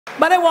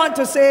But I want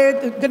to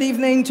say good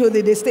evening to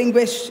the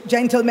distinguished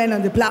gentlemen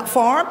on the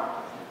platform.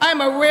 I'm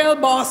a real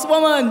boss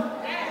woman.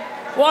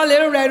 One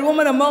little red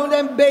woman among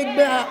them big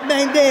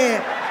men there.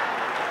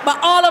 But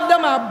all of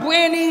them are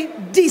brainy,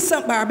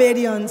 decent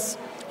Barbadians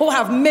who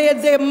have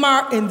made their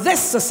mark in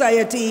this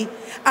society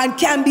and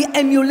can be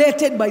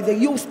emulated by the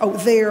youth out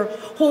there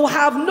who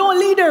have no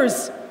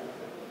leaders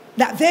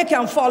that they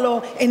can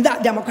follow in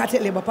that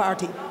Democratic Labour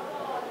Party.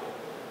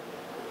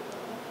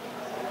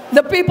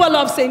 The people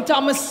of St.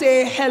 Thomas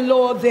say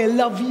hello, they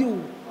love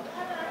you.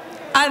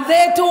 And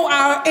they too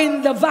are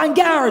in the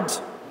vanguard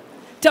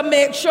to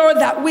make sure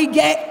that we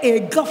get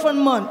a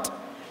government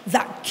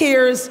that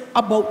cares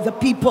about the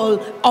people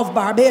of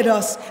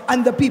Barbados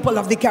and the people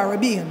of the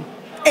Caribbean.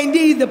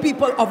 Indeed, the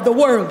people of the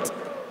world.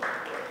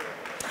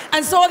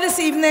 And so this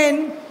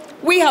evening,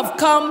 we have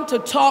come to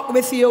talk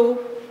with you.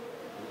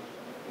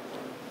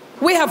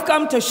 We have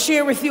come to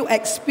share with you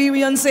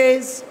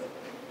experiences.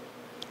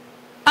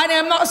 And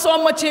I'm not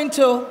so much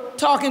into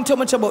talking too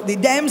much about the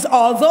Dems,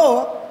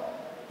 although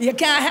you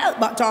can't help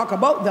but talk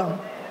about them.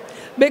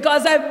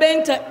 Because I've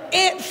been to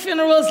 8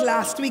 funerals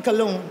last week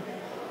alone.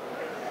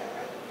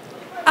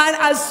 And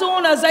as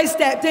soon as I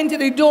stepped into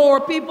the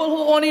door, people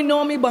who only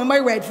know me by my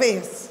red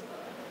face,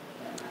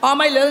 or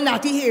my little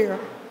natty hair,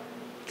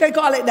 can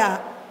call it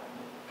that.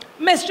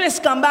 Mistress,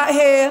 come back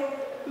here.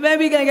 When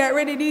we gonna get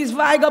rid of these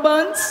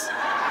vagabonds?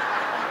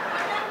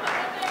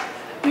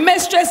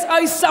 Mistress,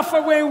 I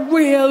suffering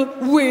real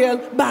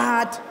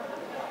bad.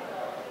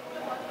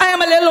 I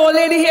am a little old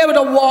lady here with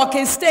a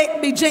walking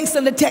stick, be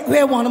jinxing to take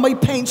away one of my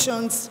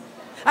pensions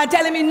and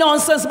telling me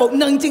nonsense about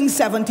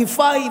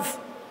 1975.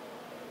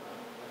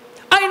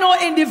 I know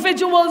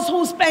individuals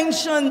whose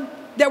pension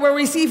they were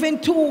receiving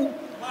too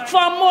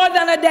for more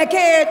than a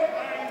decade.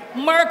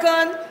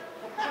 Merkin,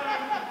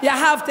 you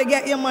have to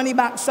get your money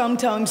back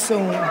sometime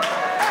soon.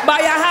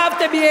 But you have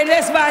to be in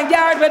this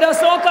vanguard with us.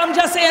 Don't come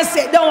just here and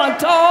sit down and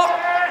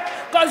talk.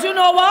 Because you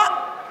know what?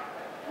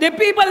 The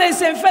people in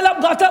St. Philip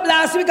got up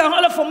last week and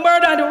hollered for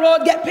murder on the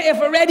road, get paid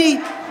for ready.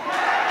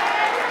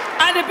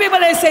 And the people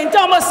in St.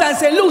 Thomas and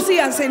St. Lucie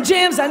and St.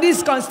 James and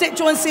these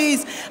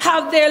constituencies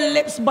have their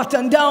lips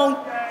buttoned down.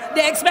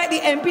 They expect the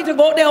MP to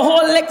go their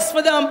whole licks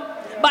for them,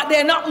 but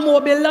they're not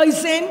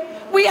mobilizing.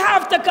 We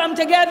have to come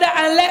together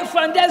and let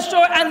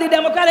Fondestro and the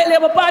Democratic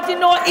Labour Party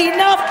know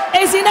enough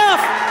is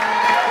enough.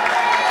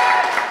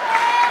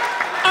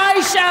 I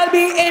shall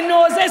be in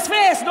Noses'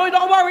 face. No,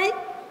 don't worry.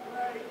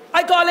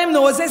 I call him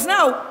Noses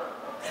now.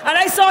 And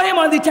I saw him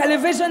on the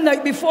television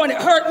night before and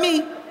it hurt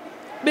me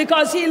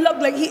because he looked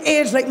like he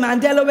aged like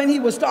Mandela when he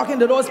was talking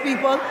to those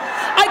people.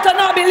 I could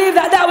not believe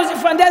that that was the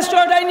Fondestro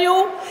I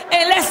knew.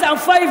 In less than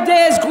 5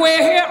 days, gray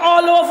hair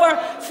all over,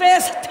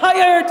 face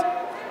tired.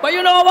 But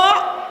you know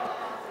what?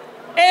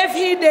 If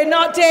he did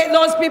not take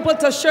those people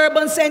to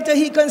Sherburne Center,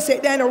 he couldn't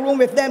sit there in a room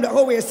with them the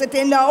whole way we're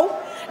sitting now.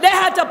 They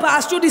had to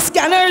pass through the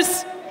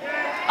scanners.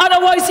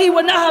 Otherwise, he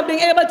would not have been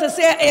able to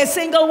say a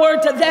single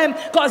word to them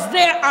because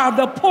they are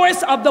the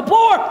poorest of the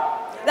poor.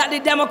 That the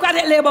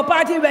Democratic Labour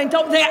Party went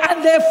out there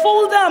and they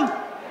fooled them.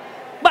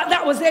 But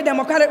that was their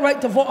democratic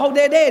right to vote how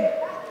they did.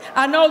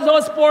 And all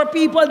those poor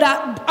people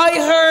that I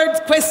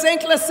heard Chris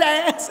Sinclair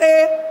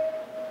say,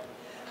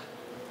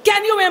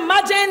 can you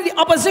imagine the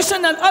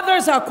opposition and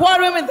others are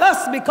quarreling with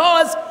us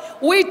because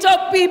we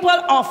took people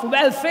off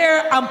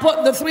welfare and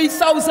put the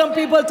 3,000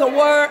 people to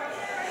work?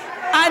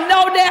 And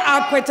now they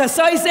are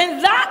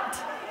criticizing that.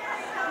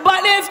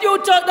 But if you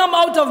took them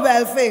out of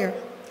welfare,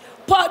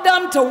 put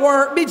them to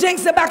work, be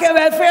jinxing back in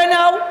welfare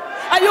now,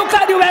 and you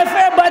cut the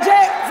welfare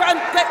budget from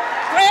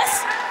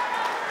Chris?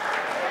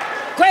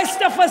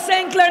 Christopher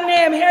Sinclair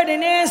name here, the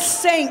name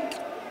sink.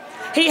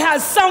 He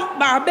has sunk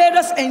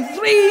Barbados in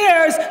 3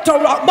 years to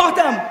rock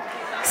bottom.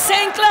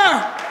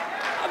 Sinclair.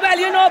 Well,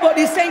 you know about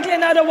the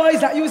Sinclair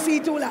otherwise that you see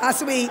too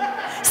last week.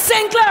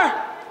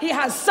 Sinclair. He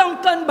has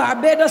sunken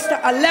Barbados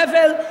to a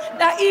level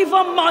that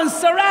even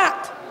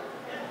Montserrat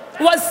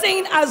was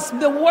seen as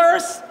the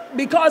worst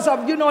because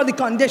of, you know, the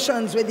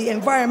conditions with the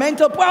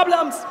environmental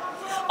problems.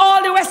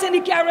 All the rest in the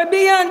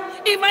Caribbean,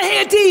 even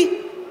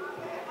Haiti,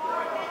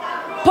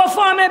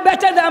 performing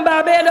better than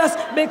Barbados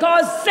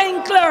because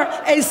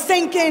Sinclair is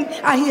sinking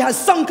and he has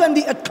sunken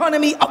the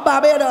economy of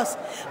Barbados.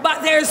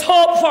 But there's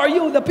hope for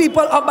you, the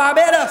people of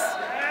Barbados.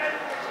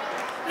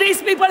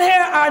 These people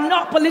here are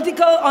not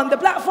political on the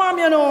platform,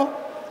 you know.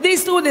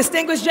 These 2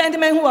 distinguished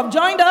gentlemen who have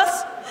joined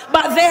us,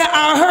 but they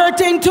are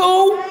hurting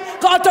too.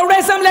 Called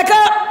tourism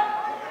liquor.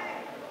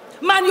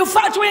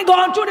 Manufacturing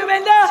gone through the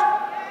window.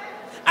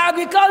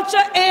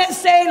 Agriculture ain't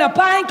saying a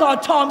pine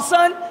called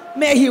Thompson,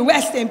 may he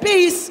rest in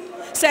peace,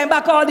 send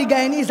back all the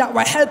Guyanese that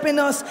were helping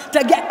us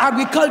to get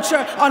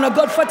agriculture on a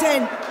good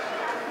footing.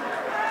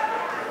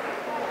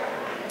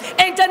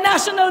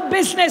 International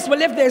business,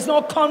 well, if there's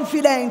no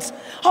confidence,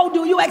 how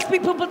do you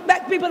expect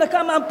people to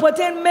come and put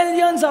in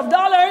millions of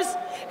dollars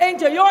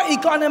into your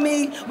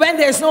economy when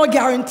there's no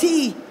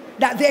guarantee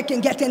that they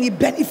can get any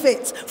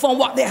benefits from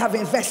what they have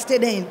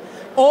invested in?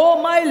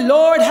 Oh my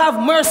Lord,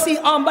 have mercy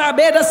on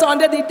Barbados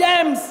under the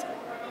Dems.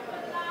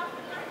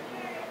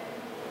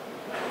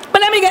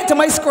 But let let me get to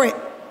my script.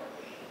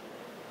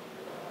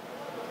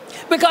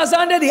 Because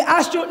under the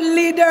astute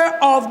leader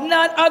of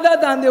none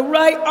other than the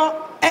Right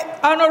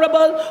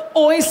Honorable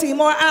Owen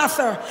Seymour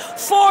Arthur,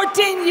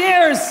 14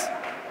 years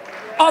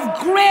of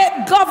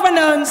great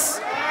governance,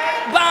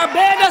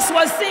 Barbados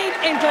was seen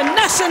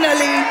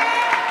internationally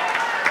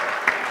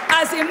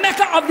as the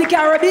Mecca of the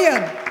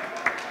Caribbean.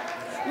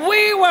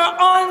 We were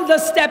on the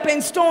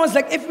stepping stones,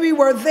 like if we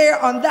were there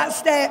on that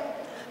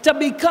step to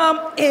become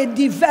a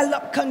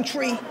developed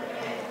country.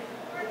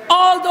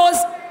 All those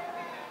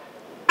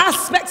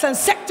aspects and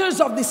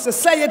sectors of the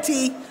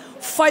society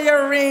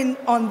firing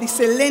on the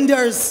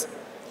cylinders,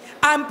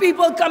 and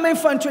people coming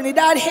from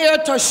Trinidad here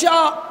to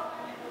shop,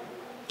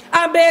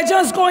 and they're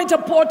just going to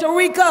Puerto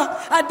Rico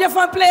and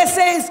different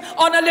places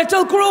on a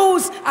little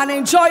cruise and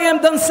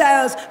enjoying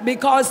themselves,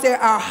 because there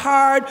are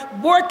hard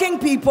working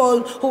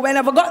people who,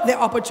 whenever got the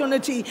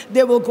opportunity,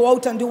 they will go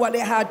out and do what they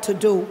had to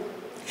do.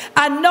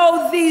 And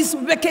now these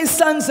wicked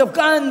sons of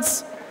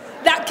guns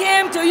that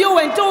came to you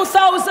in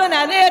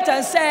 2008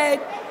 and said,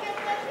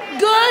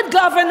 good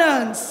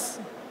governance,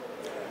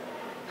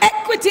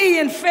 equity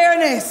and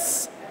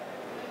fairness,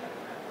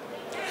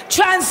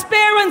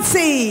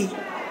 transparency,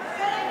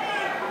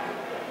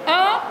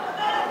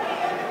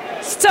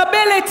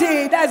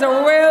 stability, that's a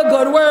real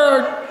good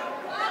word.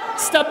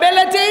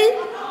 Stability,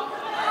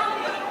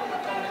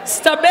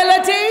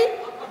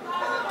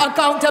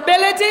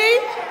 accountability.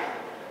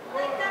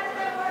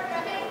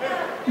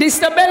 The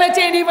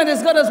stability ain't even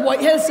as good as White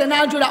Hills and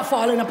Andrew that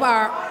falling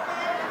apart.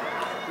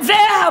 They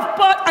have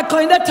put a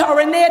kind of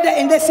tornado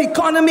in this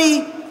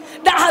economy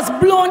that has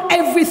blown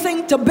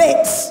everything to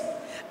bits.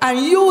 And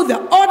you, the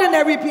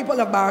ordinary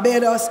people of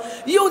Barbados,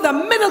 you, the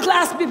middle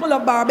class people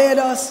of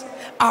Barbados,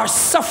 are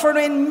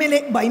suffering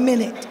minute by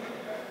minute.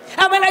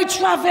 And when I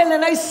travel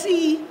and I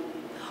see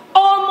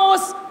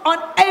almost on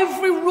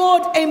every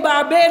road in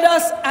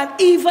Barbados and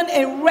even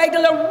in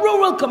regular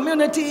rural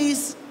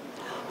communities,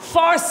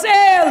 for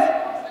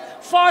sale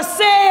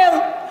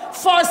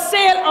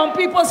on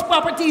people's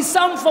property,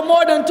 some for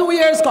more than 2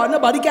 years, because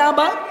nobody can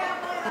buy.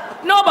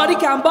 Nobody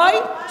can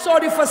buy, so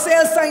the for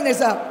sale sign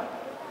is up.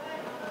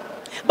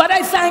 But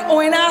I thank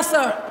Owen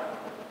Arthur,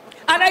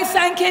 and I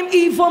thank him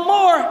even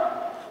more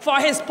for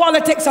his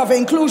politics of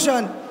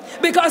inclusion,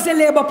 because the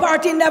Labour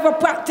Party never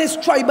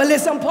practiced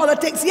tribalism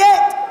politics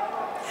yet.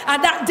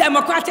 And that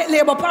Democratic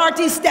Labour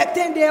Party stepped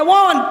in day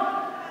one,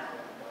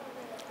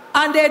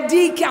 and they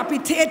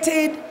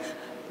decapitated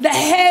the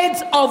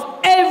heads of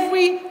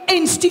every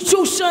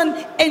institution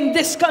in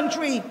this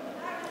country.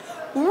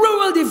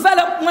 Rural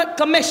Development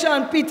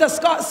Commission, Peter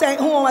Scott sent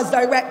home as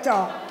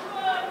director.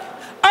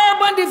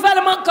 Urban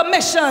Development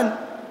Commission,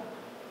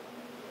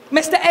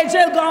 Mr.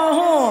 Edgell gone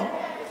home.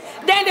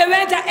 Then they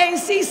went to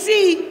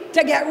NCC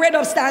to get rid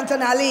of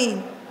Stanton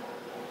Aline.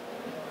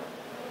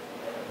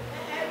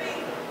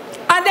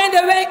 And then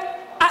they went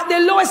at the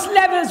lowest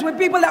levels with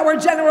people that were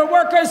general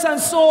workers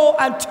and so,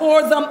 and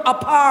tore them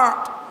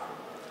apart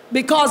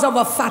because of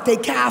a fatty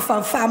calf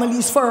and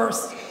families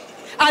first.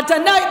 And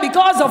tonight,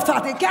 because of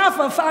fatty calf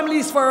and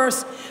families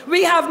first,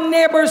 we have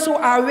neighbors who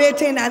are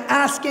waiting and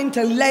asking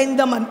to lend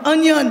them an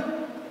onion.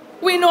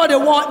 We know they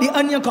want the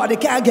onion because they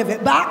can't give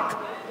it back.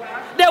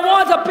 They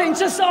want a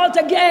pinch of salt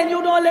again.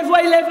 You don't live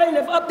where you live. You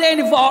live up there in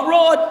the Vault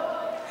Road.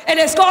 And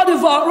it's called the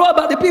Vault Road,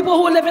 but the people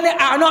who live in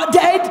it are not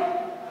dead.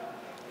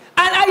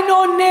 And I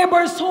know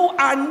neighbors who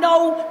are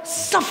now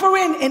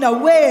suffering in a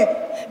way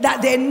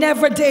that they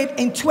never did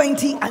in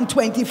 20 and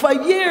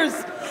 25 years,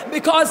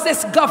 because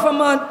this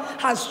government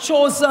has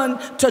chosen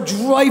to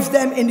drive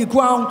them in the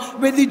ground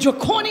with the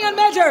draconian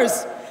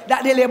measures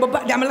that the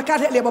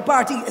Democratic Labour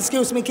Party,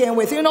 came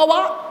with. You know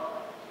what?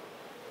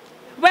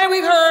 When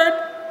we heard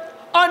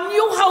on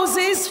new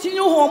houses,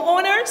 new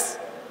homeowners,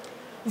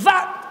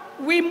 that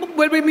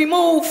will be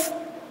removed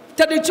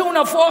to the tune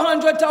of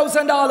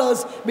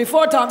 $400,000.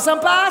 Before Thompson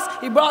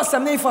passed, he brought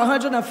something for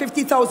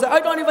 $150,000. I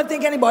don't even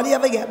think anybody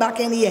ever get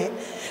back any yet.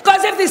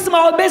 Because if the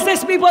small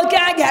business people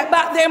can't get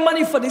back their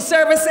money for the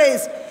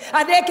services,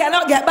 and they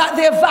cannot get back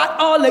their VAT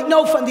all like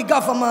now from the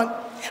government,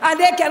 and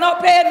they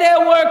cannot pay their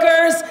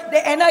workers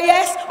the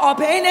NIS or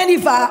paying any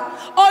VAT,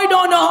 I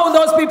don't know how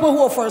those people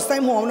who are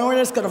first-time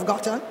homeowners could have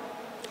gotten.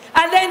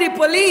 And then the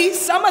police,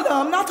 some of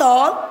them, not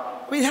all,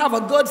 we have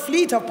a good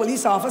fleet of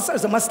police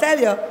officers, I must tell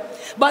you,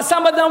 but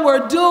some of them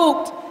were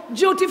duped.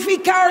 Duty-free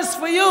cars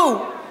for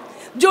you.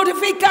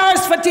 Duty-free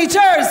cars for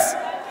teachers.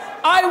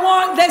 I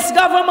want this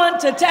government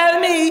to tell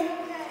me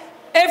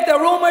if the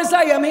rumors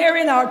I am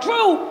hearing are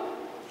true.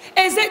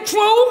 Is it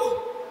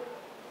true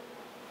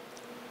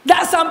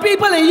that some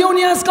people in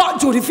unions got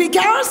duty-free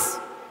cars?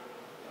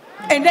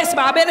 In this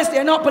Barbados,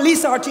 they're not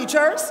police or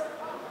teachers.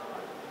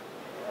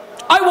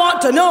 I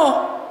want to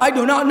know. I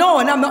do not know,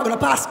 and I'm not going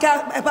to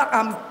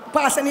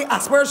pass any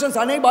aspersions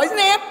on anybody's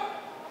name.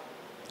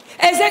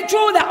 Is it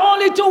true that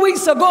only 2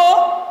 weeks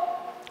ago,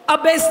 a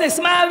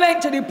businessman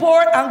went to the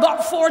port and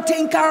got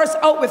 14 cars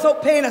out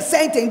without paying a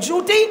cent in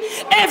duty?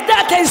 If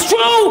that is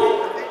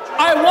true,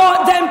 I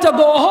want them to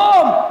go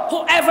home,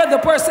 whoever the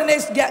person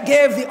is that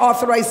gave the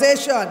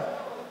authorization.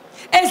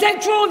 Is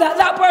it true that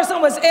that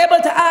person was able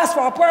to ask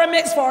for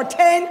permits for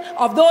 10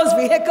 of those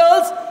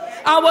vehicles?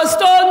 I was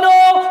told,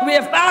 no, we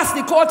have passed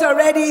the quota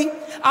already.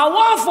 And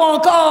one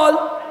phone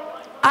call,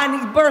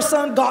 and the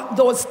person got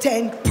those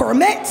 10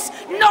 permits.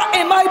 Not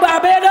in my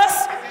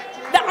Barbados.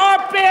 That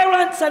our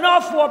parents and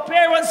our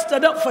foreparents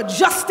stood up for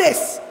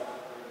justice.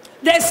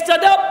 They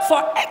stood up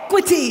for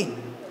equity.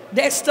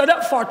 They stood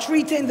up for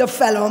treating the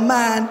fellow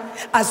man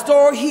as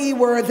though he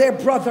were their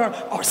brother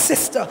or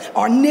sister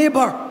or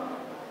neighbor.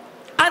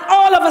 And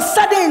all of a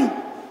sudden,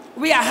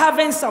 we are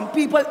having some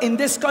people in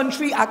this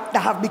country that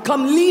have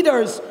become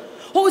leaders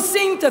who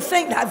seem to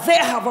think that they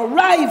have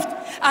arrived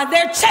and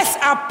their chests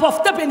are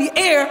puffed up in the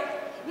air,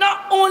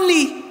 not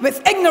only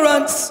with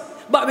ignorance,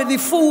 but with the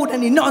food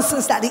and the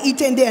nonsense that they eat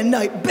in day and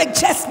night. Big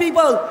chest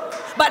people,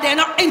 but they're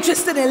not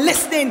interested in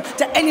listening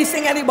to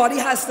anything anybody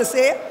has to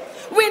say.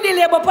 We, the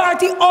Labour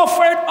Party,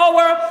 offered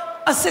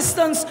our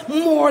assistance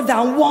more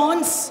than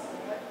once.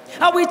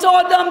 And we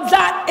told them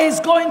that is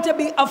going to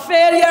be a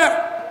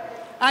failure.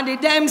 And the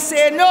them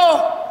say,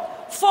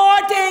 no,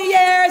 14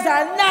 years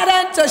and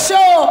nothing to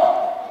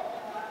show.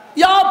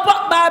 Y'all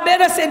put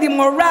Barbados in the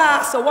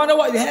morass. I wonder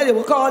what the hell they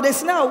will call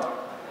this now.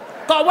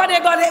 Because what they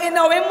got in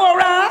now in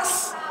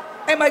morass,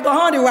 it might go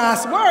on the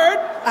last word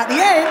at the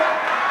end.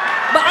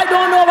 But I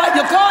don't know what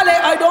you call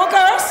it. I don't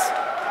curse.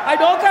 I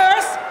don't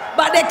curse.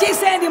 But they keep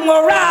saying the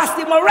morass,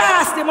 the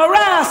morass, the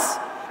morass.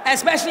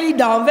 Especially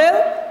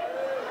Danville.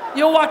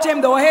 You watch him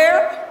though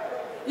here.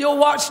 You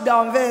watch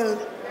Danville.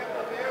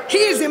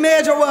 He's the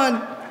major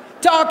one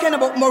talking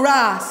about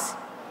morass.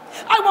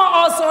 I want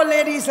also,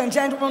 ladies and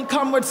gentlemen,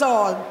 comrades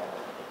all,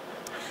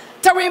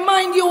 to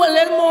remind you a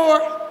little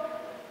more,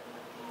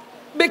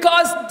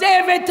 because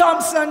David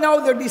Thompson, now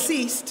the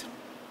deceased,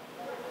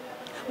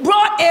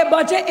 brought a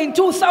budget in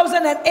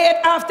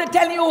 2008 after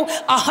telling you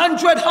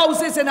 100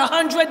 houses in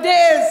 100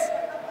 days.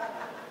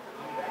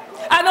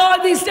 And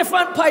all these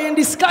different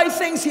pie-in-the-sky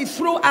things he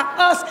threw at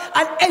us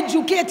and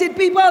educated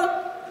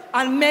people.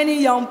 And many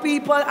young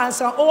people and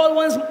some old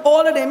ones,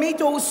 older than me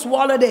too,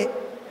 swallowed it.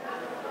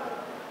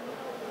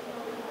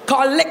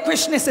 Called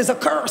liquorishness is a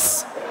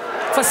curse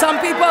for some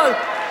people.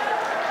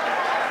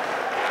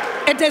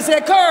 It is a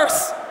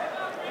curse.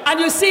 And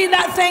you see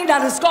that thing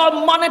that is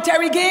called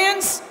monetary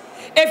gains?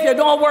 If you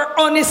don't work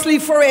honestly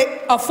for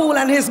it, a fool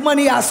and his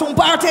money are soon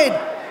parted.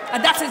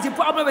 And that is the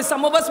problem with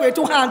some of us. We're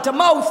too hand to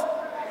mouth.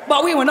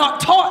 But we were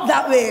not taught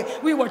that way.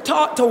 We were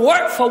taught to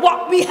work for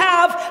what we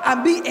have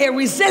and be a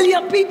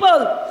resilient people.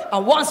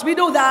 And once we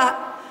do that,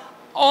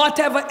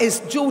 whatever is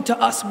due to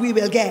us, we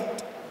will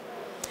get.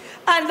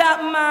 And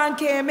that man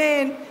came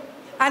in,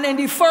 and in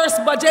the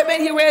first budget,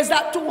 when he raised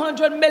that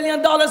 $200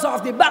 million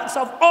off the backs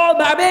of all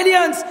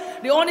Barbadians,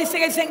 the only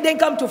thing I think didn't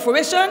come to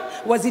fruition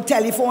was the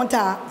telephone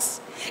tax.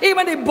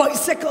 Even the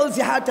bicycles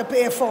you had to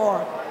pay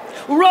for.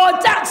 Road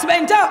tax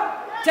went up.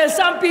 Till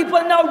some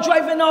people now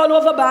driving all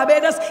over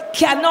Barbados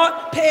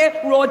cannot pay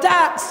road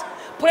tax.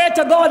 Pray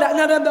to God that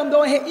none of them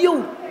don't hit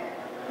you.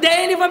 They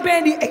ain't even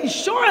paying the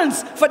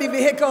insurance for the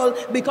vehicle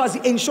because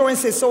the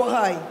insurance is so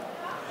high.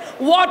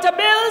 Water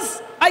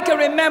bills, I can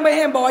remember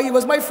him, boy. He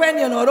was my friend,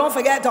 you know. Don't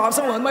forget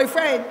Thompson was my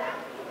friend.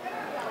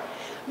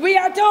 We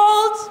are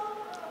told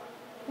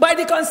by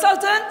the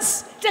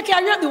consultants to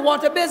carry up the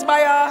water bills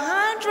by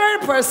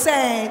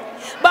 100%.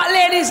 But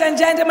ladies and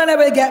gentlemen, I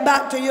will get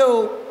back to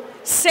you.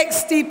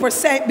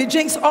 60% be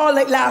drinks all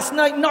like last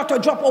night, not a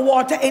drop of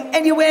water in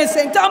anywhere in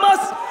St. Thomas.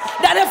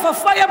 That if a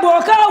fire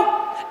broke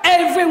out,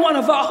 every one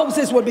of our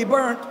houses would be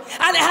burnt.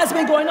 And it has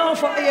been going on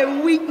for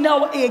a week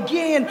now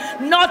again.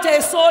 Not a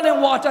soul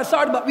in water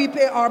authority, but we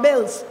pay our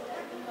bills.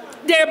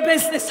 There are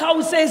business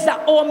houses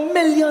that owe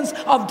millions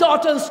of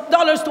dollars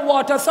to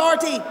water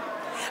authority.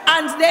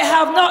 And they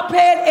have not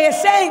paid a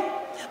cent.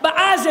 But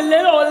as the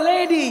little old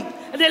lady,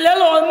 the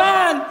little old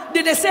man,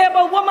 the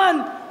disabled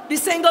woman, the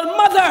single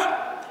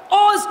mother,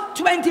 owes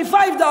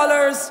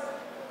 $25,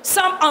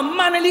 some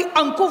unmannerly,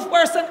 uncouth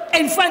person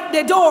in front of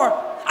the door.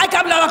 I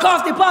can't block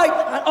off the pipe,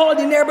 and all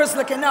the neighbors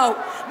looking out.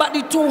 But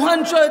the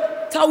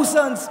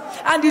 200,000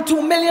 and the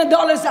 $2 million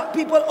that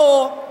people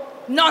owe,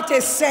 not a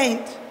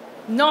cent,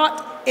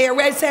 not a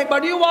red cent.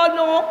 But you all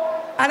know,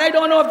 and I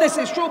don't know if this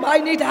is true, but I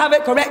need to have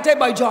it corrected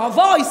by John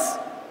Voice,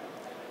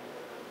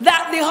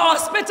 that the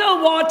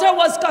hospital water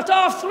was cut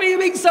off 3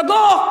 weeks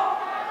ago.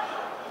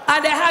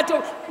 And they had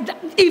to,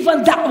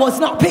 even that was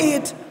not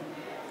paid.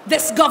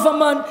 This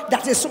government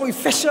that is so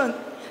efficient,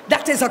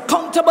 that is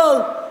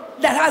accountable,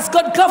 that has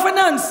good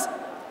governance,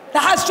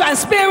 that has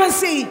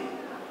transparency.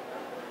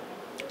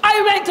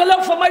 I went to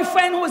look for my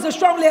friend who was a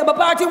strong Labour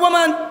Party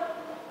woman. And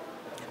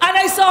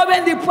I saw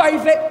when the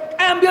private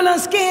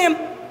ambulance came,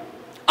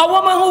 a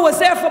woman who was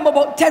there from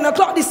about 10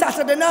 o'clock this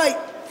Saturday night.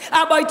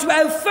 And by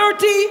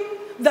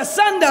 12:30, the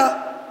Sunday,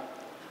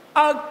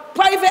 a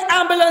private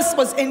ambulance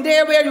was in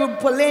there where you would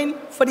pull in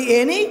for the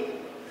A&E,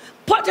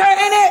 put her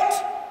in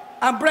it,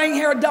 and bring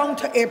her down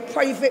to a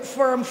private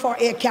firm for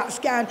a CAT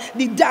scan,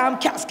 the damn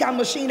CAT scan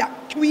machine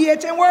that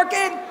created and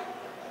working.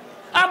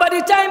 And by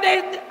the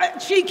time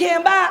she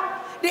came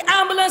back, the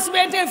ambulance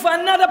waiting for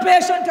another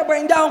patient to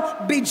bring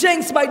down, be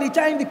jinxed by the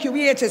time the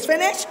QEH is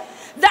finished.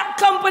 That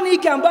company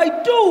can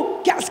buy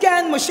 2 CAT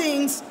scan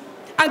machines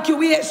and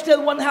QEH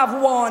still won't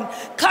have one.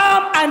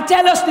 Come and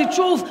tell us the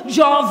truth,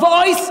 your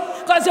voice,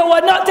 because you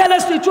will not tell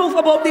us the truth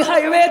about the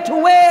highway to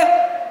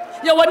where.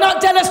 You will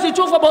not tell us the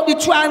truth about the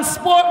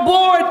transport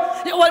board.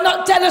 You will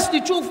not tell us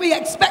the truth. We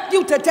expect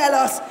you to tell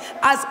us.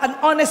 As an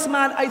honest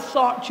man, I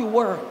thought you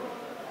were.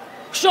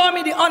 Show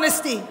me the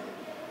honesty.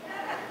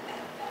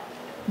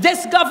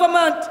 This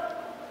government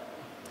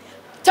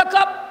took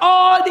up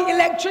all the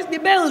electricity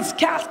bills,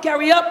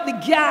 carry up the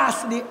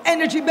gas, the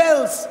energy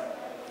bills.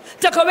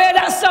 Took away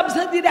that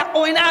subsidy that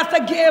Owen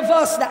Arthur gave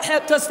us that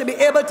helped us to be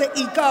able to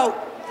eke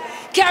out.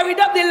 Carried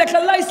up the liquor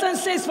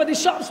licenses for the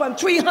shops from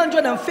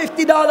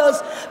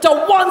 $350 to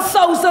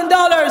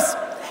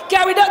 $1,000.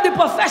 Carried up the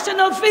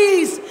professional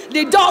fees,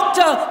 the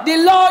doctor, the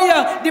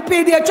lawyer, the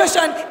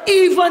pediatrician,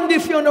 even the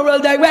funeral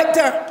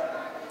director.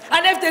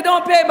 And if they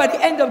don't pay by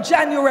the end of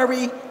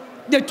January,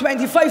 the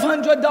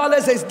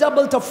 $2,500 is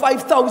doubled to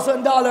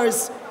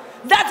 $5,000.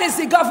 That is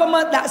the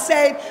government that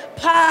said,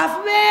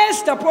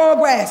 pathways to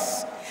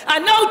progress.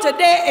 And now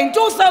today, in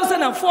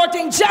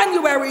 2014,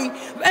 January,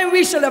 when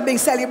we should have been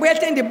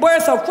celebrating the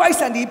birth of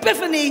Christ and the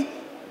Epiphany,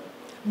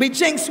 we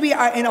jinx, we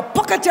are in a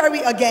purgatory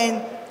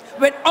again,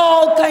 with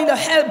all kind of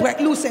hell break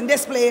loose in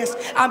this place,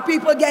 and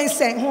people getting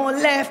sent home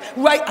left,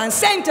 right, and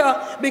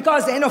center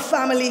because they're in a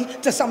family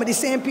to some of the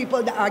same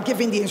people that are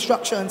giving the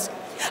instructions.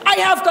 I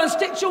have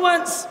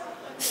constituents,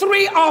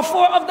 3 or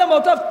 4 of them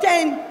out of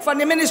 10 from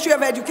the Ministry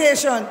of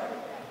Education.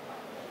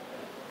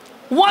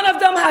 One of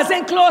them has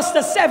been close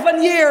to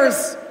 7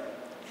 years.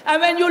 And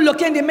when you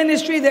look in the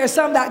ministry, there's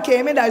some that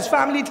came in that is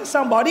family to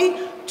somebody,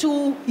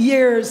 2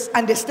 years,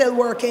 and they're still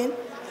working.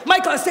 My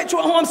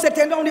constituent home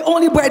sitting down, the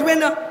only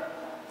breadwinner.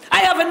 I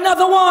have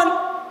another one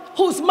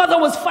whose mother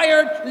was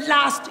fired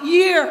last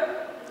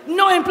year.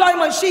 No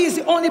employment, she is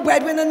the only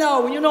breadwinner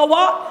now. You know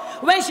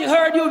what? When she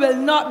heard you will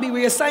not be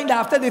reassigned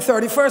after the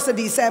 31st of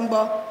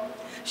December,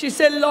 she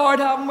said, Lord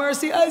have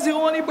mercy, as the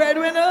only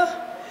breadwinner.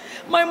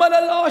 My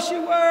mother-in-law, she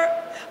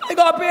worked. I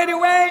got to pay the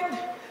rent.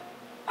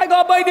 I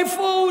got to buy the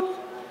food.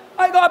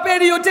 I got to pay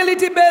the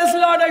utility bills.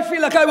 Lord, I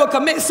feel like I will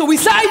commit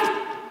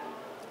suicide.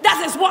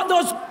 That is what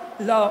those,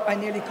 Lord, I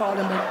nearly called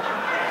them.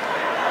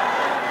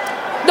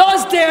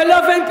 Those dear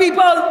loving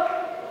people,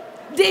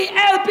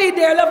 DLP,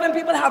 dear loving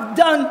people have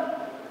done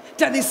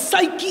to the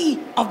psyche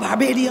of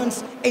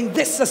Barbadians in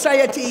this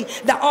society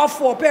that our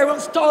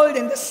foreparents toiled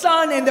in the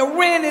sun, in the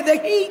rain, in the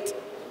heat,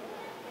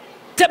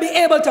 to be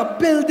able to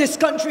build this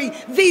country,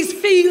 these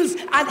fields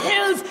and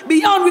hills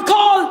beyond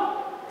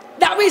recall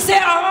that we say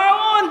are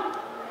our own.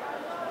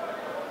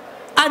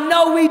 And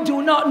now we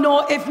do not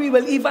know if we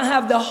will even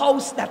have the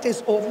house that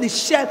is over the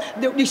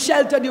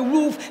shelter, the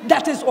roof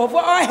that is over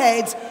our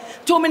heads.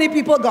 Too many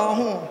people go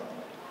home.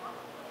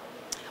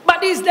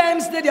 But these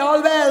dames did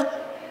all well.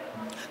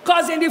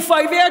 Because in the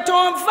 5-year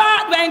term,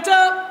 VAT went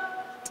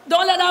up.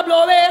 Don't let that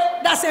blow away.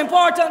 That's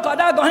important, because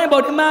that's going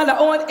about the man that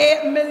owned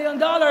 $8 million.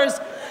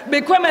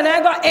 Big women,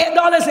 I got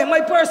 $8 in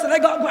my purse, and I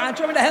got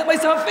grandchildren to help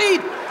myself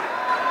feed.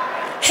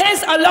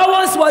 His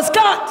allowance was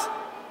cut.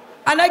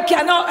 And I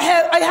cannot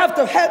help, I have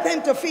to help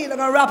him to feed. I'm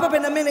going to wrap up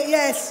in a minute,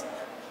 yes.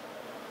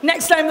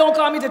 Next time, don't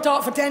call me to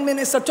talk for 10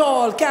 minutes at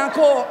all. Can't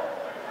call.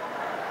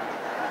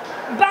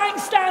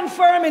 Banks stand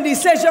firm in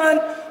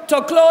decision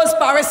to close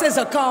Paris's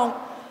account.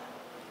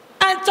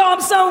 And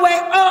Thompson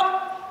went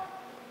up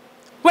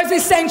with the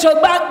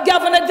central bank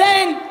governor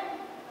then.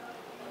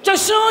 To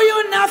show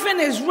you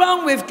nothing is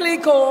wrong with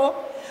Clico,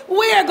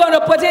 we are going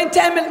to put in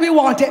 10 million. We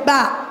want it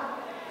back.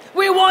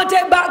 We want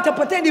it back to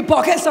put in the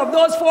pockets of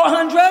those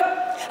 400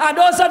 and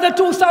those other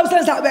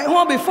 2,000 that went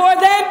home before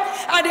them,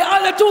 and the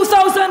other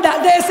 2,000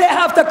 that they say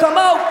have to come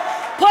out.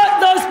 Put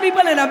those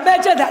people in a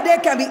budget that they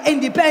can be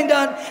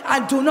independent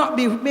and do not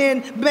be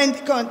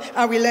mendicant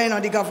and relying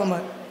on the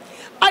government.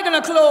 I'm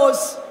going to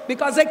close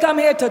because I come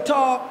here to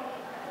talk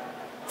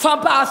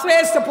from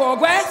pathways to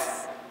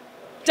progress,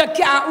 to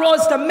cat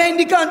roads to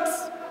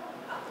mendicants,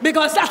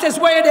 because that is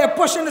where they're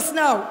pushing us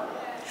now.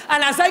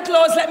 And as I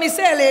close, let me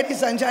say,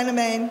 ladies and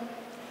gentlemen,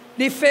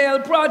 the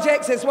failed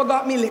projects is what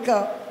got me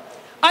liquor.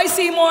 I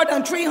see more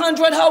than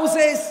 300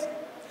 houses,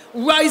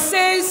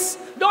 rises.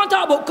 Don't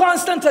talk about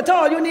constant at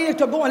all. You need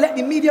to go and let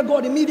the media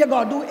go. The media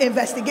go do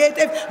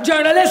investigative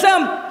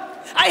journalism.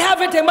 I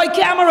have it in my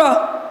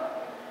camera.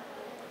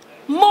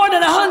 More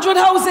than 100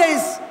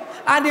 houses,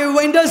 and the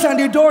windows and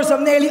the doors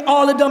of nearly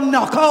all of them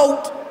knock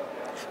out.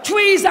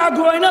 Trees are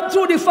growing up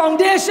through the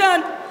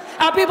foundation.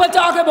 And people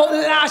talk about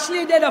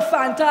Lashley did a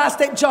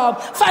fantastic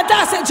job.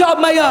 Fantastic job,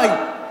 my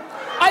eye.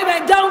 I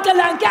went down to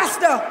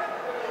Lancaster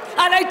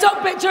and I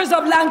took pictures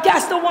of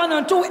Lancaster 1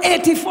 and 2,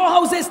 84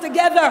 houses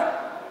together.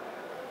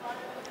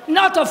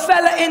 Not a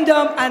fella in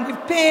them, and the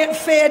paint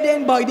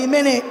fading by the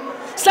minute.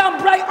 Some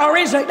bright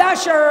orange like that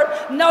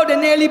shirt, now they're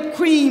nearly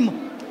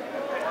cream.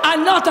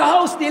 And not a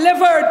house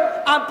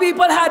delivered, and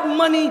people had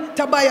money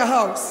to buy a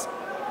house.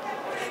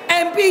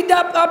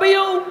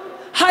 MPW,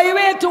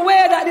 highway to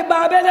where that the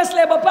Barbados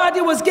Labour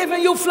Party was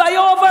giving you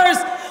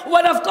flyovers,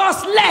 would have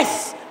cost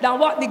less than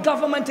what the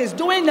government is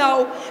doing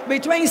now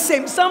between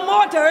Simpson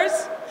Motors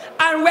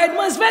and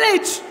Redmond's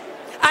Village.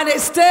 And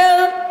it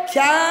still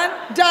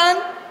can't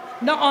done,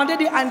 not under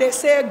the, and they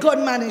say good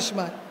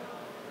management.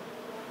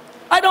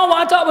 I don't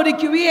want to talk about the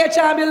QEH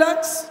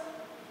ambulance.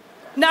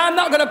 Now, I'm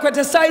not going to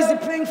criticize the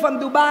thing from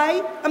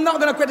Dubai. I'm not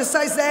going to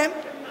criticize them.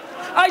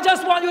 I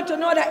just want you to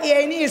know that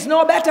A&E is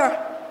no better.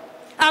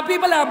 And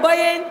people are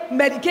buying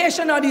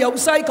medication on the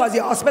outside because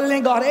the hospital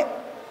ain't got it.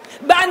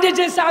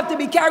 Bandages have to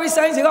be carried,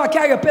 so you got to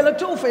carry a pillow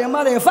too for your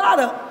mother and your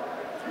father.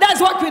 That's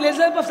what Queen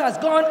Elizabeth has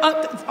gone,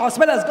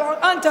 hospital has gone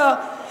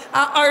under.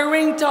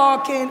 Irene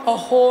talking a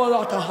whole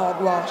lot of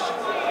hogwash.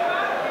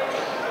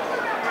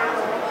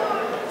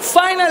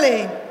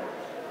 Finally,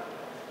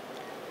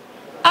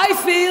 I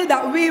feel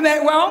that we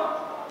went wrong.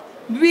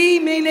 We,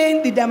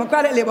 meaning the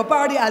Democratic Labour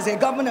Party as a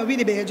government, we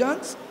the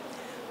Bajans,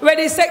 where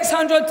the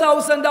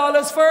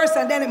 $600,000 first,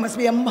 and then it must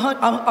be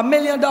 $1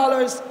 million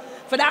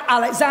for that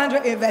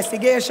Alexandra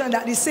investigation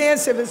that the same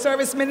Civil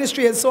Service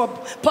Ministry and so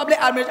public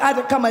administration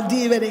had to come and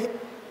deal with it.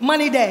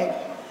 Money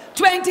there.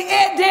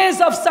 28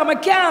 days of summer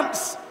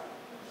camps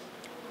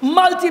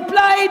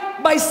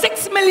multiplied by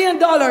 $6 million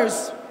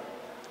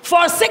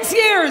for 6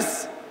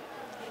 years.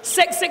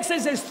 6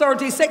 sixes is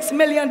 $36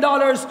 million.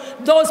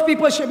 Those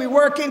people should be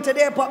working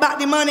today, put back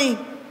the money.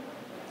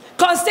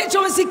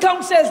 Constituency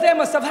councils, they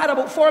must have had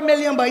about $4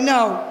 million by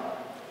now.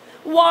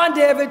 One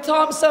David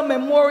Thompson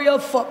Memorial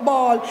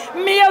Football.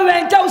 Mia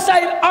went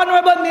outside,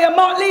 Honorable Mayor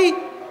Motley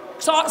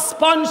sought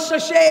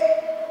sponsorship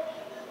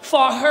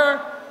for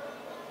her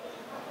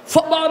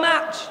football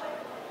match.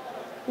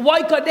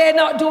 Why could they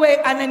not do it?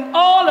 And in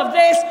all of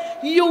this,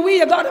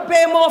 you got to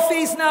pay more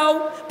fees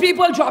now.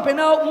 People dropping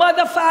out,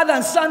 mother, father,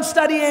 and son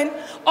studying.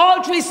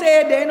 All three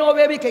said they know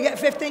where we can get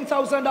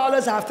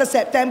 $15,000 after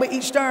September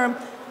each term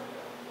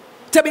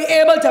to be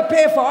able to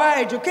pay for our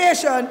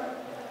education.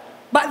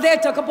 But they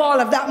took up all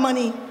of that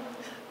money.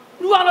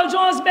 Ronald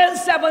Jones built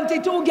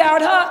 72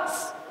 guard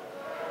huts.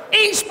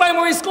 Each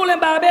primary school in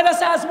Barbados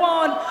has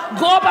one.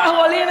 Go up at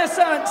Holy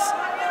Innocents.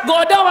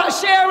 Go down at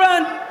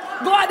Sharon.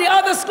 Go at the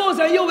other schools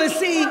and you will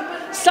see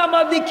some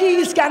of the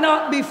keys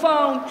cannot be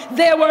found.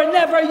 They were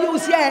never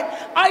used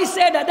yet. I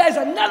said that there's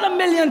another $1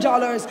 million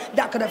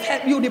that could have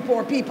helped you, the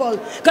poor people.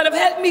 Could have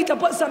helped me to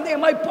put something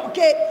in my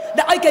pocket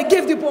that I can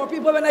give the poor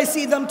people when I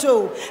see them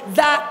too.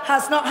 That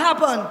has not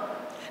happened.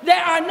 They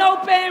are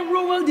now paying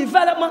Rural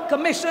Development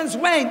Commission's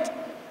rent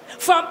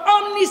from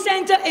Omni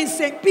Center in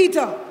St.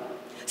 Peter.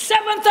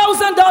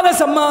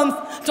 $7,000 a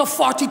month to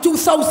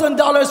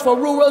 $42,000 for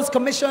Rural's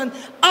Commission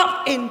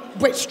up in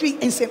Bridge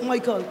Street in St.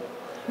 Michael.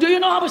 Do you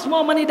know how much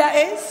more money that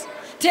is?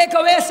 Take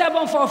away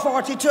 7 for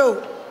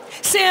 42.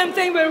 Same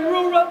thing with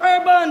rural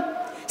urban.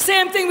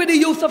 Same thing with the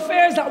youth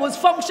affairs that was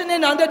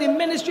functioning under the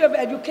Ministry of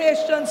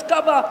Education's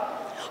cover.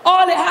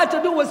 All it had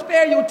to do was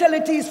pay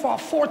utilities for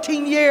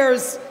 14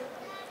 years.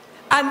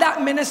 And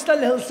that Minister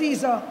Lil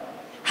Caesar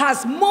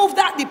has moved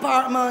that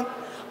department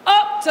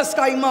up to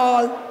Sky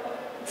Mall.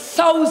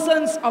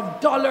 Thousands of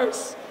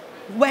dollars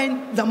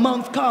when the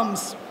month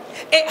comes.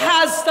 It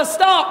has to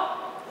stop.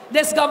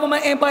 This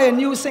government ain't buy a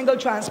new single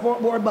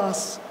transport board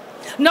bus.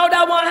 Now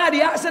that one had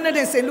the accident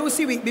in St.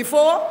 Lucie week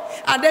before,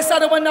 and this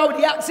other one now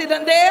the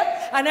accident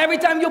there, and every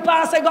time you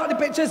pass, I got the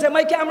pictures in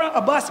my camera,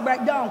 a bus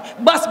break down,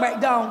 bus break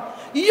down.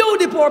 You,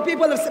 the poor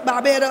people of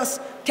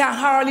Barbados, can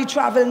hardly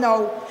travel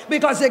now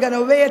because they're going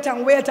to wait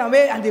and wait and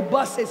wait, and the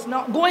bus is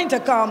not going to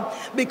come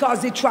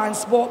because the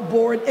transport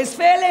board is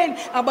failing.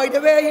 And by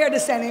the way, here they're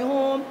sending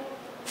home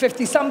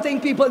 50-something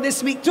people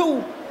this week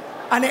too,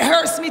 and it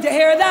hurts me to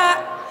hear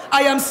that.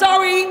 I am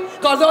sorry,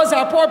 because those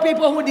are poor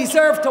people who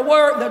deserve to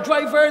work, the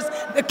drivers,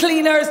 the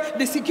cleaners,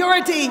 the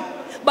security.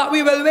 But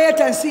we will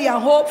wait and see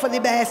and hope for the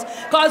best,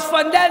 because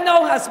Fondel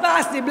now has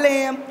passed the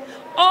blame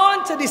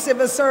on to the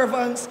civil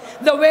servants.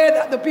 The way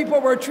that the people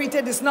were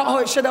treated is not how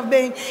it should have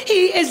been.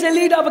 He is the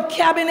leader of a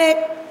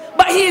cabinet,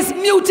 but he is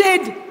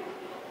muted.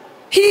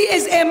 He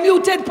is a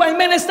muted Prime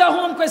Minister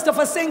whom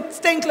Christopher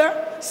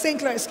Sinclair,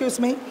 excuse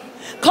me,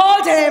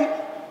 called him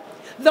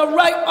the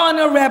Right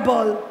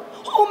Honorable.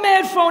 Who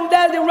made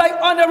Fondel the Right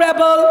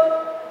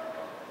Honorable?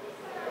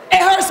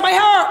 It hurts my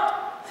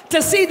heart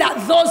to see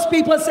that those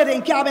people sit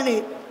in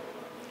cabinet.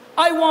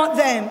 I want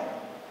them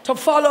to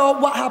follow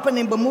what happened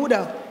in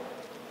Bermuda.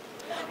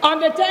 On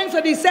the 10th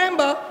of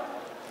December,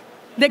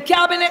 the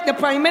cabinet, the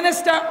Prime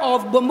Minister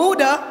of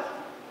Bermuda,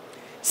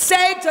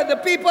 said to the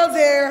people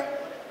there,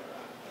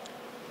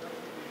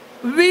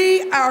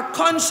 we are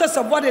conscious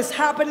of what is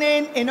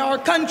happening in our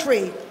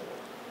country.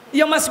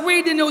 You must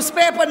read the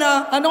newspaper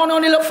now and don't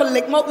only look for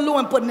Lake Mountain Lou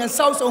and put in the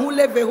south so who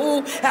live with who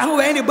and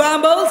who any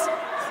brambles.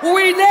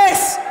 Read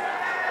this.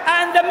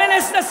 And the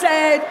minister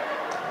said,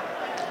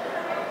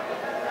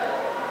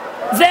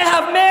 they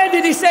have made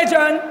the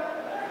decision.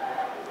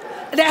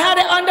 They had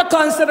it under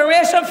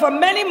consideration for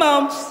many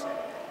months.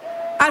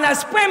 And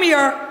as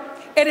Premier,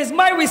 it is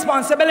my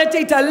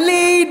responsibility to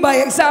lead by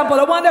example.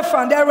 I wonder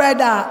from there read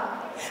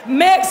that.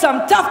 Make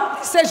some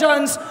tough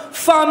decisions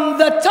from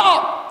the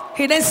top.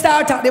 He didn't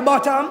start at the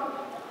bottom.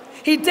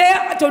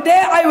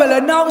 Today I will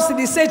announce the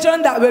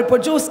decision that will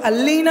produce a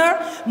leaner,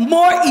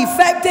 more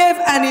effective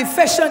and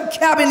efficient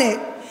cabinet.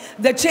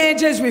 The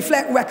changes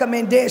reflect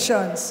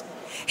recommendations.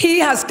 He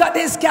has cut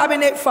his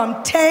cabinet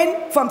from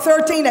 13,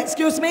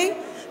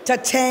 to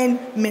 10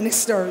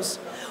 ministers.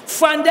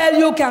 Frandel,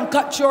 you can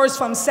cut yours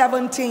from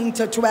 17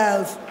 to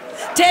 12.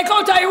 Take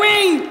out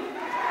Irene.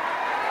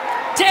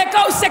 Take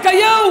out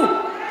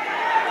Sikayu.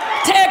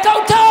 Take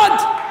out Todd.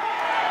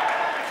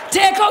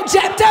 Take out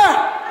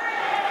Jepter.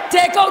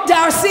 Take out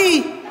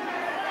Darcy.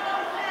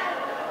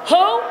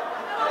 Who?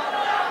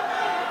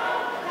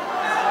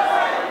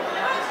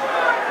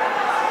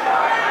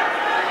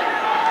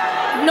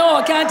 No,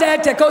 I can't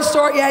take out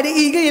Stuart. Yeah, the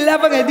Eagle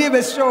 11 and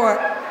David Stuart.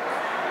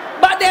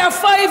 But there are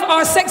 5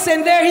 or 6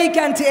 in there he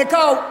can take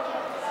out.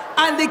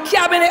 And the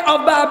cabinet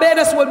of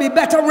Barbados will be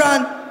better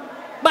run.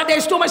 But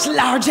there's too much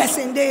largesse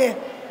in there.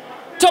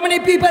 Too many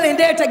people in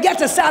there to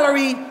get a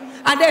salary.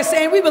 And they're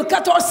saying, we will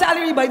cut our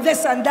salary by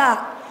this and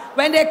that.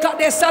 When they cut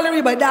their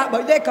salary by that,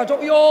 but they cut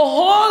out your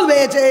whole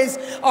wages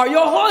or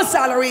your whole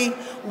salary,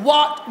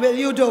 what will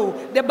you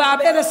do? The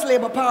Barbados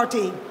Labour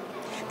Party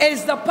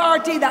is the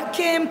party that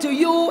came to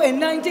you in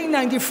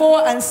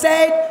 1994 and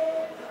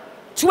said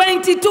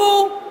 22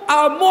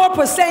 or more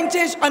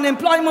percentage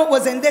unemployment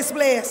was in this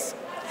place.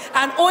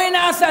 And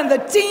ONAS and the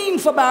team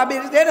for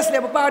Barbados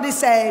Labour Party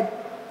said,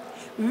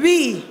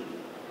 we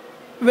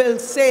will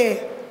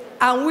say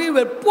and we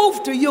will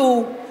prove to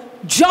you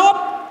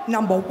job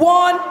number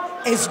 1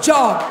 is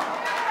job.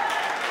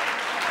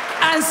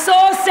 And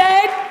so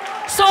said,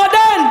 so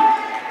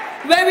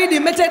done. When we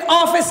demitted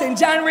office in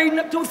January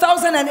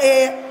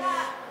 2008,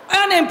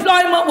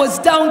 unemployment was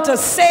down to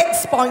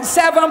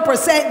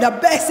 6.7%, the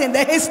best in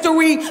the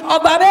history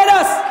of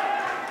Barbados.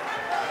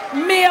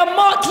 Mayor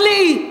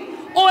Motley,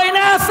 Owen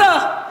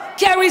Arthur,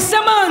 Kerry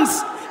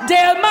Simmons,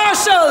 Dale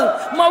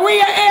Marshall,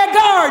 Maria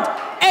Agard,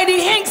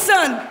 Eddie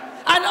Hinkson,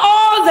 and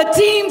all the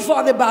team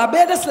for the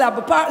Barbados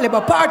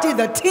Labour Party,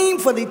 the team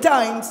for the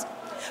Times,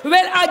 will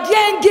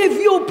again give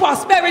you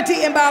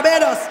prosperity in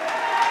Barbados.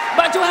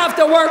 But you have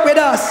to work with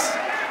us.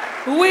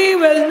 We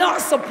will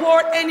not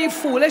support any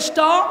foolish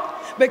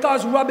talk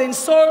because rubbing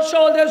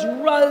shoulders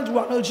rolled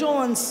Ronald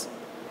Jones.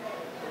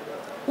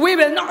 We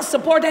will not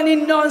support any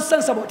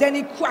nonsense about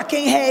any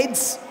cracking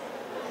heads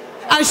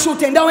and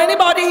shooting down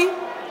anybody.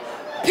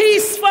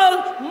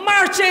 Peaceful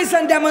marches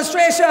and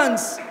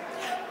demonstrations.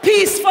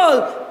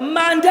 Peaceful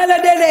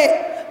Mandela did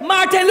it.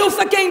 Martin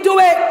Luther King do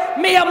it.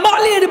 Mayor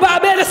Motley and the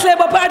Barbados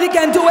Labour Party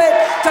can do it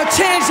to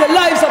change the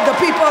lives of the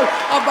people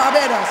of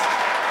Barbados.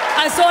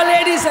 And so,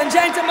 ladies and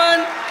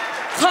gentlemen,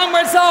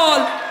 comrades all,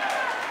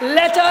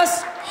 let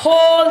us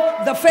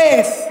hold the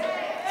faith.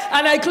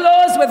 And I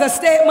close with a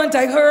statement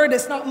I heard,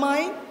 it's not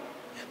mine,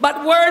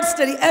 but words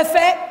to the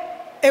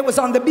effect, it was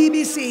on the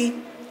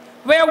BBC,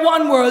 where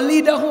one world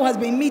leader who has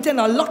been meeting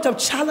a lot of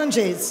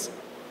challenges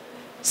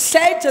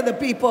said to the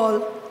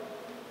people,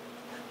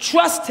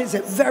 trust is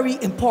a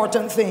very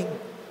important thing.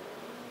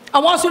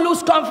 And once you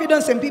lose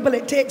confidence in people,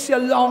 it takes you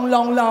long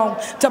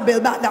to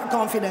build back that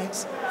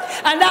confidence.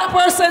 And that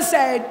person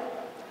said,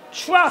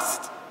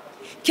 trust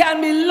can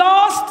be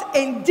lost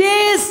in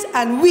days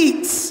and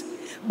weeks,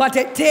 but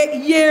it takes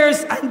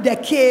years and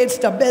decades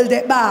to build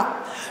it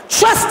back.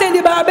 Trust in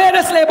the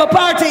Barbados Labour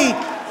Party,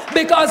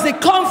 because the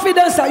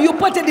confidence that you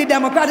put in the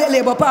Democratic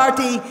Labour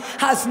Party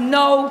has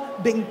now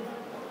been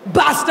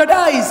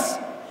bastardized.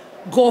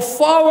 Go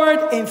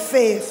forward in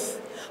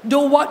faith. Do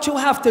what you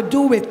have to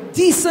do with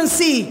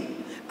decency,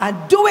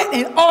 and do it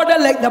in order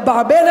like the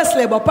Barbados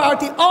Labour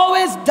Party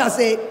always does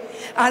it.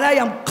 And I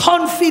am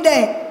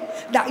confident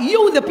that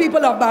you, the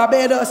people of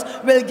Barbados,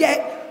 will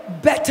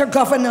get better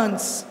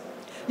governance.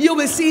 You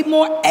will see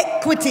more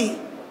equity.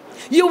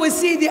 You will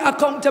see the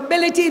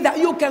accountability that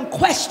you can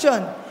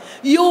question.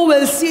 You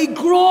will see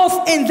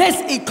growth in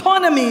this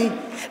economy,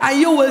 and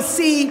you will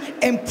see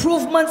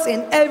improvements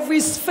in every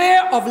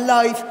sphere of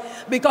life,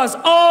 because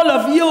all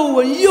of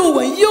you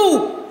and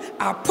you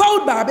are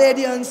proud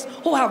Barbadians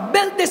who have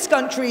built this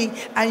country,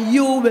 and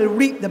you will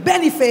reap the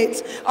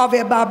benefits of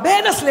a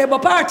Barbados Labour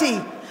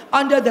Party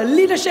under the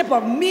leadership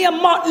of Mayor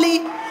Motley,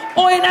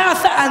 Owen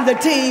Arthur and the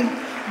team,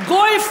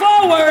 going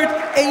forward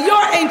in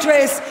your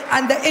interests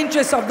and the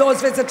interests of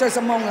those visitors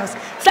among us.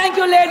 Thank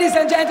you, ladies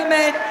and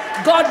gentlemen.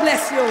 God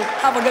bless you.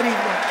 Have a good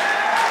evening.